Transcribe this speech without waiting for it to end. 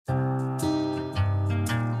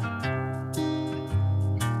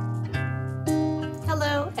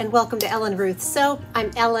and welcome to Ellen Ruth Soap. I'm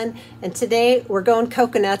Ellen, and today we're going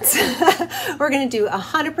coconuts. We're going to do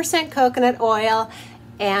 100% coconut oil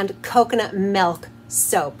and coconut milk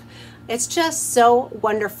soap. It's just so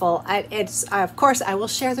wonderful. Of course, I will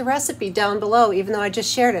share the recipe down below, even though I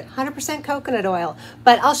just shared it. 100% coconut oil,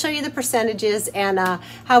 but I'll show you the percentages and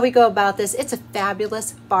how we go about this. It's a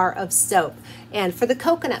fabulous bar of soap. And for the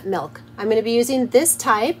coconut milk, I'm going to be using this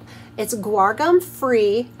type. It's guar gum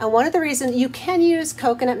free, and one of the reasons you can use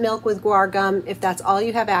coconut milk with guar gum if that's all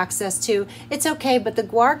you have access to, it's okay, but the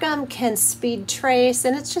guar gum can speed trace,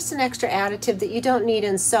 and it's just an extra additive that you don't need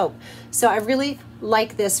in soap. So I really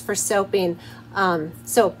like this for soaping.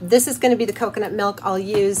 So this is going to be the coconut milk I'll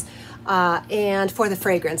use, and for the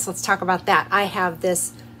fragrance, let's talk about that. I have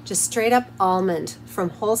this just straight up almond from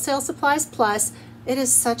Wholesale Supplies Plus. It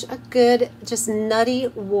is such a good, just nutty,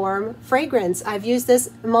 warm fragrance. I've used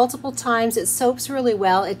this multiple times. It soaps really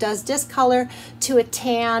well. It does discolor to a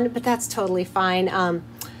tan, but that's totally fine.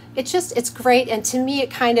 It's great, and to me,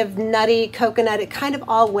 it kind of nutty, coconut, it kind of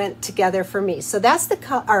all went together for me. So that's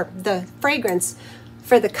the fragrance.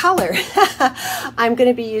 For the color, I'm going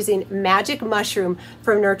to be using Magic Mushroom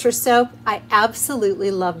from Nurture Soap. I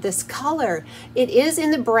absolutely love this color. It is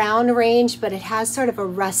in the brown range, but it has sort of a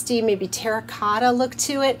rusty, maybe terracotta look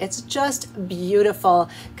to it. It's just beautiful,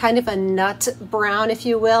 kind of a nut brown, if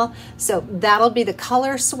you will. So that'll be the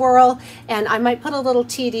color Swirl, and I might put a little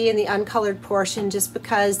TD in the uncolored portion just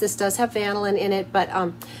because this does have vanillin in it, but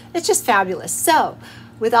it's just fabulous. So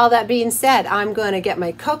with all that being said, I'm going to get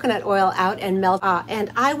my coconut oil out and melt,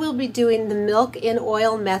 and I will be doing the milk in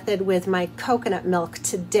oil method with my coconut milk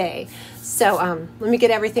today. So let me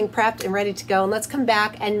get everything prepped and ready to go, and let's come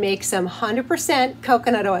back and make some 100%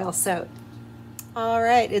 coconut oil soap. All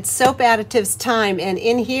right, it's soap additives time, and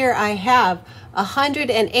in here I have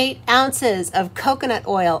 108 ounces of coconut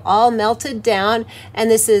oil all melted down,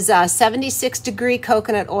 and this is 76-degree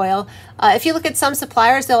coconut oil. If you look at some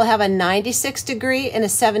suppliers, they'll have a 96-degree and a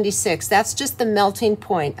 76. That's just the melting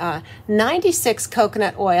point. 96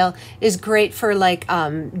 coconut oil is great for like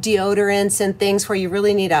deodorants and things where you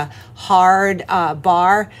really need a hard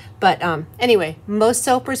bar. But anyway, most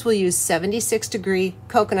soapers will use 76-degree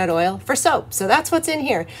coconut oil for soap. So that's what's in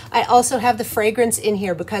here. I also have the fragrance in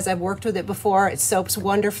here because I've worked with it before. It soaps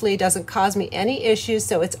wonderfully, doesn't cause me any issues,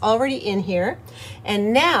 so it's already in here.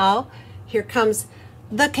 And now, here comes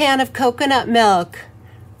the can of coconut milk.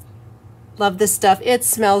 Love this stuff. It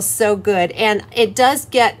smells so good. And it does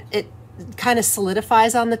get, it kind of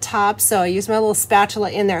solidifies on the top, so I use my little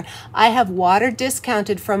spatula in there. I have water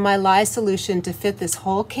discounted from my lye solution to fit this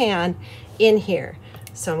whole can in here.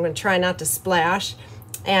 So I'm going to try not to splash.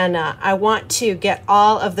 And I want to get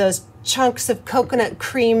all of those chunks of coconut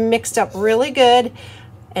cream mixed up really good.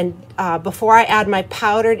 And before I add my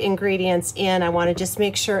powdered ingredients in, I want to just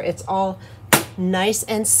make sure it's all nice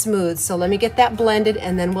and smooth. So let me get that blended,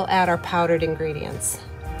 and then we'll add our powdered ingredients.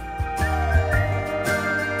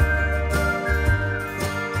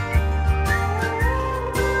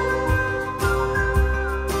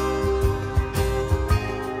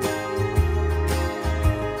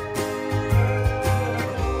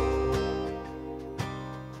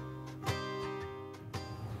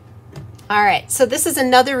 All right, so this is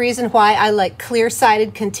another reason why I like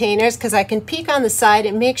clear-sided containers, because I can peek on the side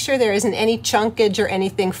and make sure there isn't any chunkage or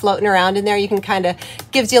anything floating around in there. You can kind of,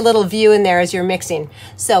 gives you a little view in there as you're mixing.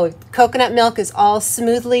 So coconut milk is all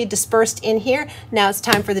smoothly dispersed in here. Now it's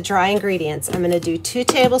time for the dry ingredients. I'm going to do 2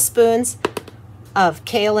 tablespoons of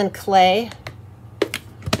kaolin clay,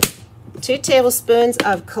 2 tablespoons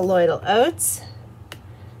of colloidal oats,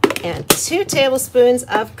 and 2 tablespoons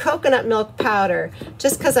of coconut milk powder,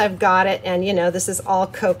 just because I've got it, and you know, this is all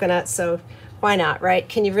coconut, so why not, right?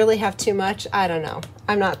 Can you really have too much? I don't know.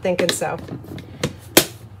 I'm not thinking so.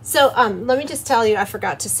 So let me just tell you, I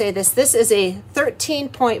forgot to say this. This is a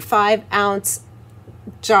 13.5 ounce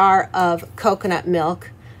jar of coconut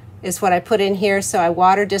milk is what I put in here, so I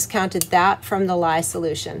water discounted that from the lye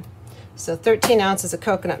solution. So 13 ounces of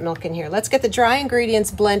coconut milk in here. Let's get the dry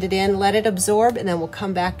ingredients blended in, let it absorb, and then we'll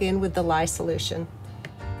come back in with the lye solution.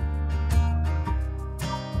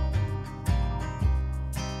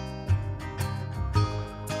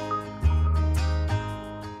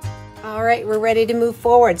 All right, we're ready to move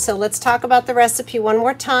forward. So let's talk about the recipe one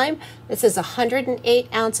more time. This is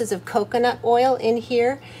 108 ounces of coconut oil in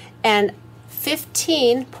here and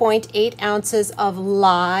 15.8 ounces of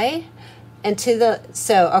lye. And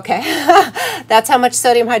okay, that's how much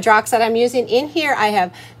sodium hydroxide I'm using. In here I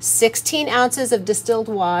have 16 ounces of distilled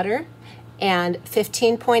water and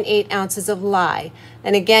 15.8 ounces of lye.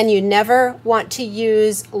 And again, you never want to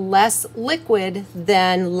use less liquid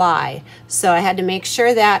than lye. So I had to make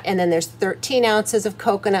sure that, and then there's 13 ounces of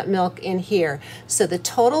coconut milk in here. So the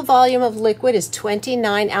total volume of liquid is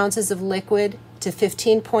 29 ounces of liquid to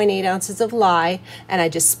 15.8 ounces of lye, and I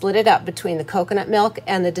just split it up between the coconut milk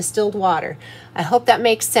and the distilled water. I hope that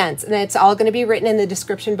makes sense, and it's all going to be written in the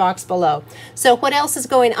description box below. So what else is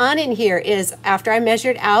going on in here is, after I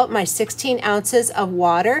measured out my 16 ounces of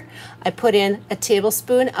water, I put in a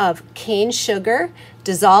tablespoon of cane sugar,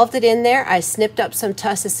 dissolved it in there. I snipped up some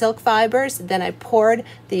tussa silk fibers, then I poured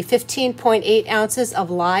the 15.8 ounces of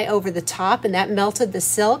lye over the top, and that melted the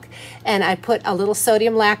silk, and I put a little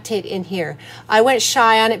sodium lactate in here. I went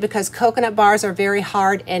shy on it because coconut bars are very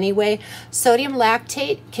hard anyway. Sodium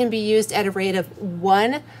lactate can be used at a rate of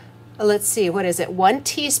 1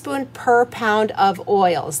 teaspoon per pound of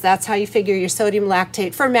oils. That's how you figure your sodium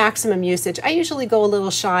lactate for maximum usage. I usually go a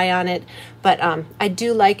little shy on it, but I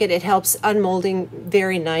do like it. It helps unmolding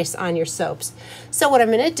very nice on your soaps. So what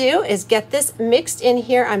I'm going to do is get this mixed in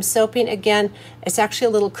here. I'm soaping again. It's actually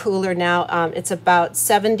a little cooler now. It's about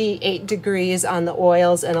 78 degrees on the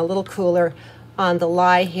oils and a little cooler on the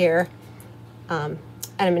lye here.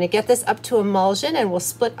 And I'm going to get this up to emulsion, and we'll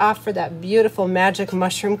split off for that beautiful magic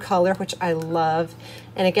mushroom color, which I love.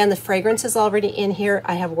 And again, the fragrance is already in here.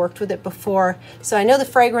 I have worked with it before, so I know the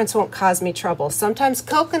fragrance won't cause me trouble. Sometimes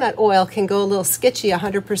coconut oil can go a little sketchy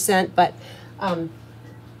 100%, but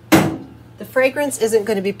the fragrance isn't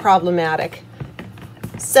going to be problematic.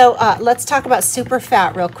 So let's talk about super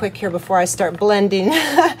fat real quick here before I start blending.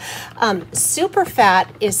 Super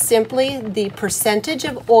fat is simply the percentage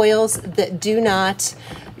of oils that do not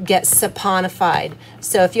get saponified.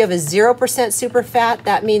 So if you have a 0% super fat,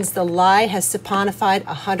 that means the lye has saponified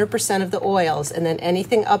 100% of the oils, and then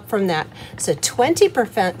anything up from that. So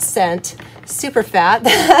 20% super fat,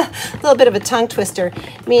 a little bit of a tongue twister,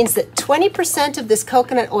 means that 20% of this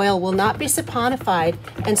coconut oil will not be saponified,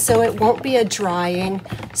 and so it won't be a drying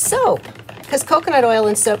soap, because coconut oil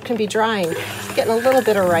and soap can be drying. Getting a little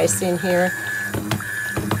bit of rice in here.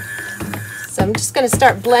 So I'm just going to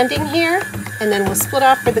start blending here, and then we'll split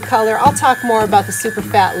off for the color. I'll talk more about the super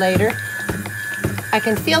fat later. I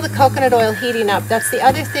can feel the coconut oil heating up. That's the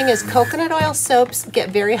other thing, is coconut oil soaps get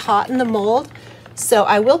very hot in the mold. So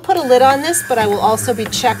I will put a lid on this, but I will also be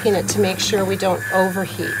checking it to make sure we don't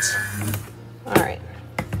overheat. All right,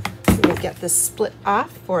 let me get this split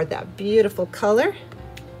off for that beautiful color.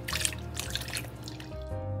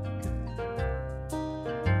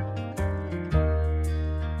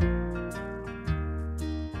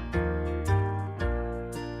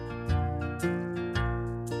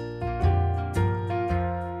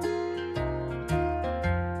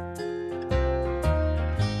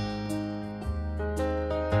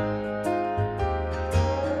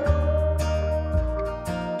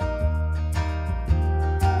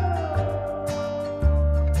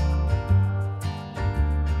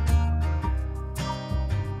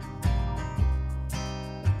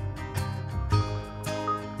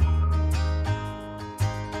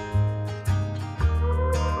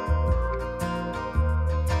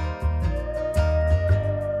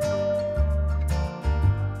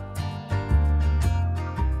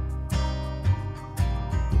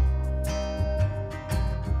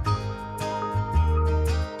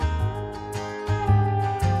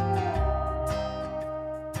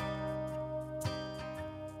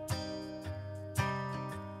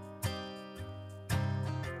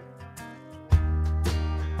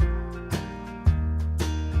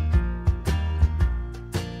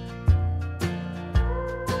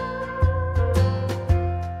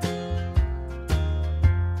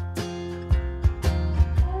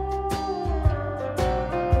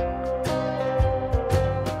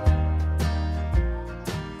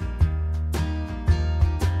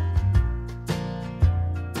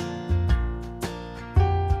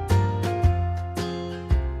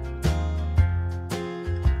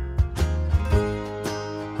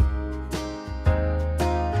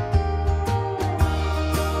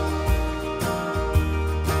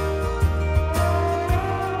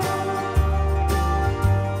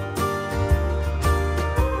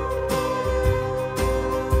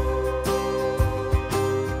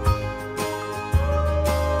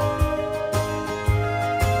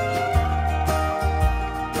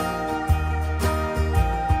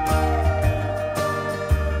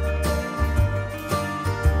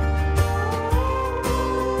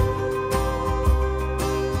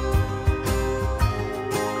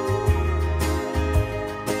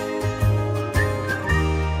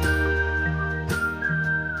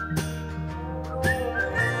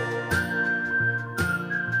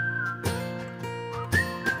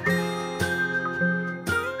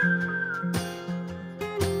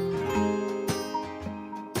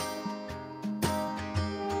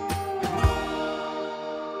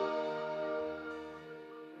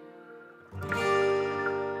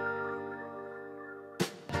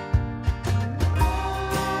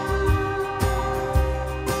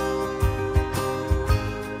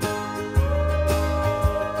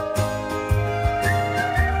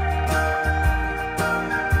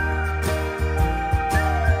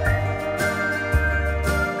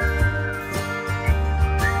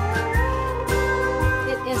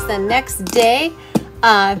 the next day,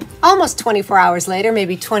 almost 24 hours later,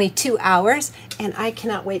 maybe 22 hours, and I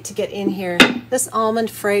cannot wait to get in here. This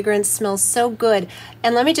almond fragrance smells so good.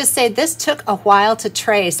 And let me just say, this took a while to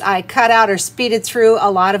trace. I cut out or speeded through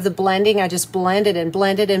a lot of the blending. I just blended and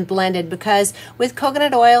blended and blended, because with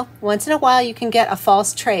coconut oil, once in a while you can get a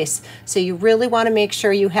false trace. So you really want to make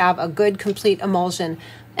sure you have a good complete emulsion.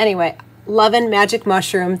 Anyway, loving magic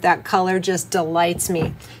mushroom. That color just delights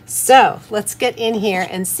me. So let's get in here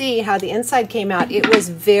and see how the inside came out. It was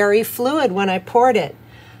very fluid when I poured it,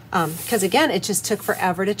 because again, it just took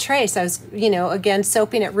forever to trace. I was, again,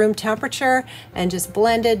 soaping at room temperature and just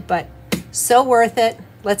blended, but so worth it.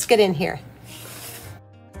 Let's get in here.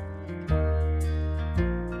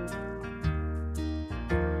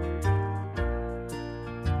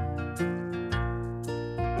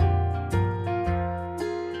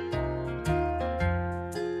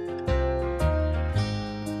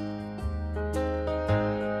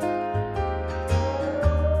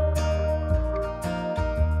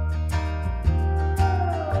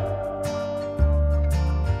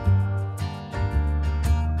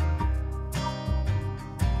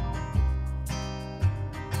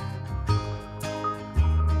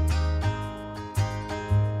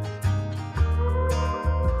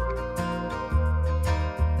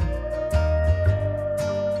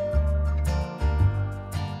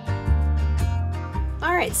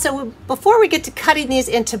 So before we get to cutting these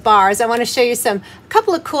into bars, I want to show you a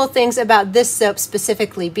couple of cool things about this soap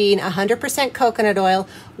specifically, being 100% coconut oil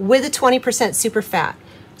with a 20% super fat.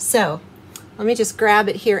 So let me just grab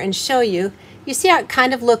it here and show you. You see how it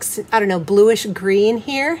kind of looks, I don't know, bluish green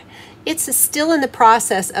here? It's still in the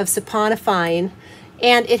process of saponifying,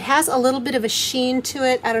 and it has a little bit of a sheen to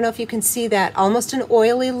it. I don't know if you can see that, almost an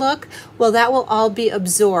oily look. Well, that will all be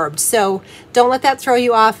absorbed. So don't let that throw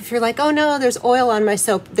you off. If you're like, oh no, there's oil on my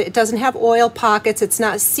soap. It doesn't have oil pockets. It's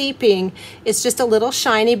not seeping. It's just a little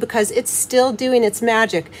shiny because it's still doing its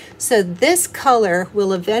magic. So this color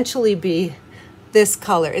will eventually be this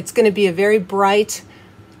color. It's going to be a very bright,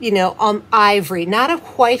 ivory, not a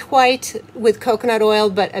white with coconut oil,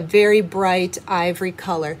 but a very bright ivory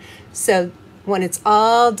color. So when it's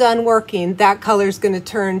all done working, that color is going to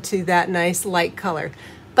turn to that nice light color.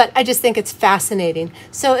 But I just think it's fascinating.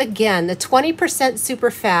 So again, the 20%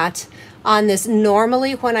 super fat on this,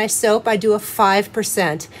 normally when I soap, I do a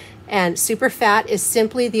 5%. And super fat is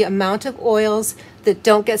simply the amount of oils that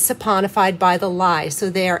don't get saponified by the lye.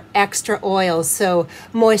 So they are extra oils, so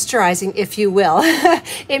moisturizing, if you will.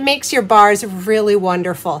 It makes your bars really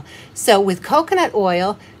wonderful. So with coconut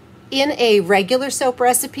oil, in a regular soap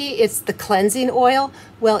recipe, it's the cleansing oil.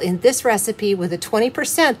 Well, in this recipe with a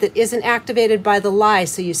 20% that isn't activated by the lye,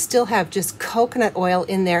 so you still have just coconut oil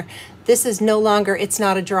in there, this is no longer, it's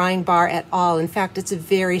not a drying bar at all. In fact, it's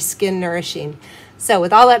very skin nourishing. So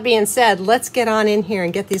with all that being said, let's get on in here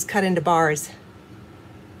and get these cut into bars.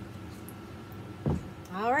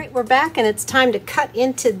 All right, we're back and it's time to cut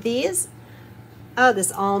into these. Oh,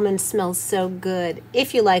 this almond smells so good.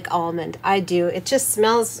 If you like almond, I do. It just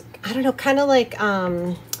smells, I don't know, kind of like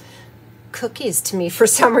cookies to me for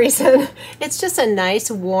some reason. It's just a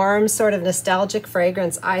nice, warm, sort of nostalgic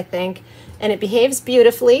fragrance, I think. And it behaves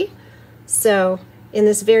beautifully. So in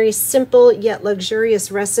this very simple yet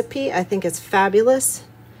luxurious recipe, I think it's fabulous.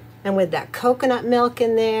 And with that coconut milk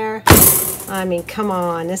in there, I mean, come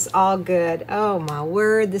on, it's all good. Oh my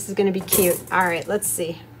word, this is gonna be cute. All right, let's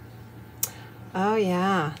see. Oh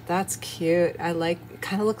yeah, that's cute. I like, it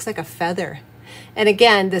kind of looks like a feather. And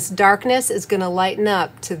again, this darkness is gonna lighten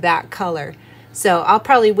up to that color. So I'll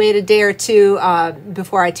probably wait a day or two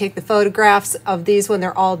before I take the photographs of these when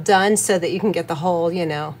they're all done so that you can get the whole,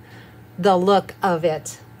 the look of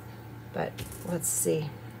it. But let's see.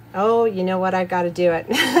 Oh, you know what? I got to do it.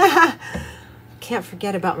 Can't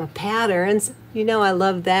forget about my patterns. I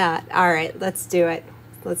love that. All right, let's do it.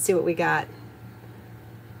 Let's see what we got.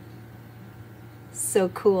 So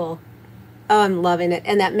cool. Oh, I'm loving it.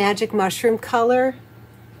 And that magic mushroom color,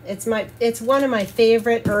 it's one of my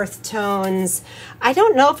favorite earth tones. I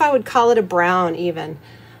don't know if I would call it a brown even.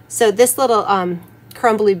 So this little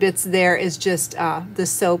crumbly bits there is just the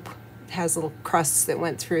soap has little crusts that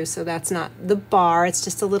went through, so that's not the bar. It's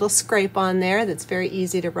just a little scrape on there that's very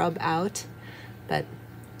easy to rub out. But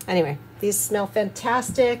anyway, these smell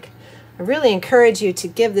fantastic. I really encourage you to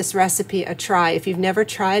give this recipe a try. If you've never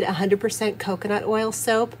tried 100% coconut oil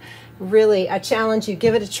soap, really, I challenge you,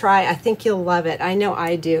 give it a try. I think you'll love it. I know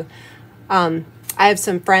I do. I have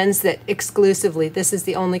some friends that exclusively, this is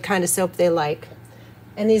the only kind of soap they like.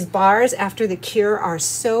 And these bars after the cure are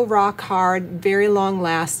so rock hard, very long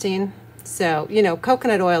lasting. So,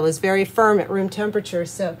 coconut oil is very firm at room temperature.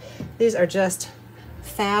 So these are just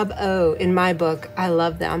Fab-O in my book. I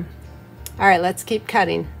love them. All right, let's keep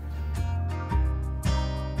cutting.